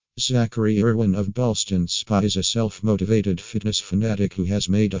Zachary Irwin of Ballston Spa is a self-motivated fitness fanatic who has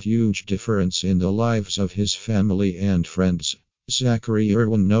made a huge difference in the lives of his family and friends. Zachary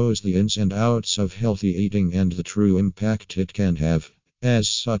Irwin knows the ins and outs of healthy eating and the true impact it can have. As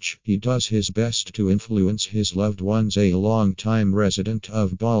such, he does his best to influence his loved ones. A long-time resident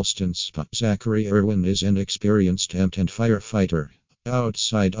of Ballston Spa, Zachary Irwin is an experienced EMT and firefighter.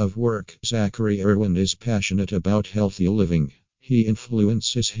 Outside of work, Zachary Irwin is passionate about healthy living. He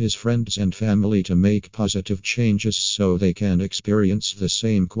influences his friends and family to make positive changes so they can experience the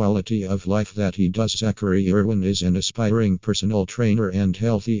same quality of life that he does. Zachary Irwin is an aspiring personal trainer and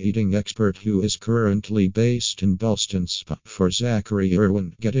healthy eating expert who is currently based in Ballston Spa. For Zachary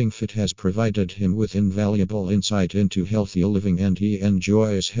Irwin, getting fit has provided him with invaluable insight into healthy living, and he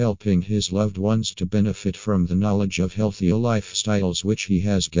enjoys helping his loved ones to benefit from the knowledge of healthy lifestyles which he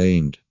has gained.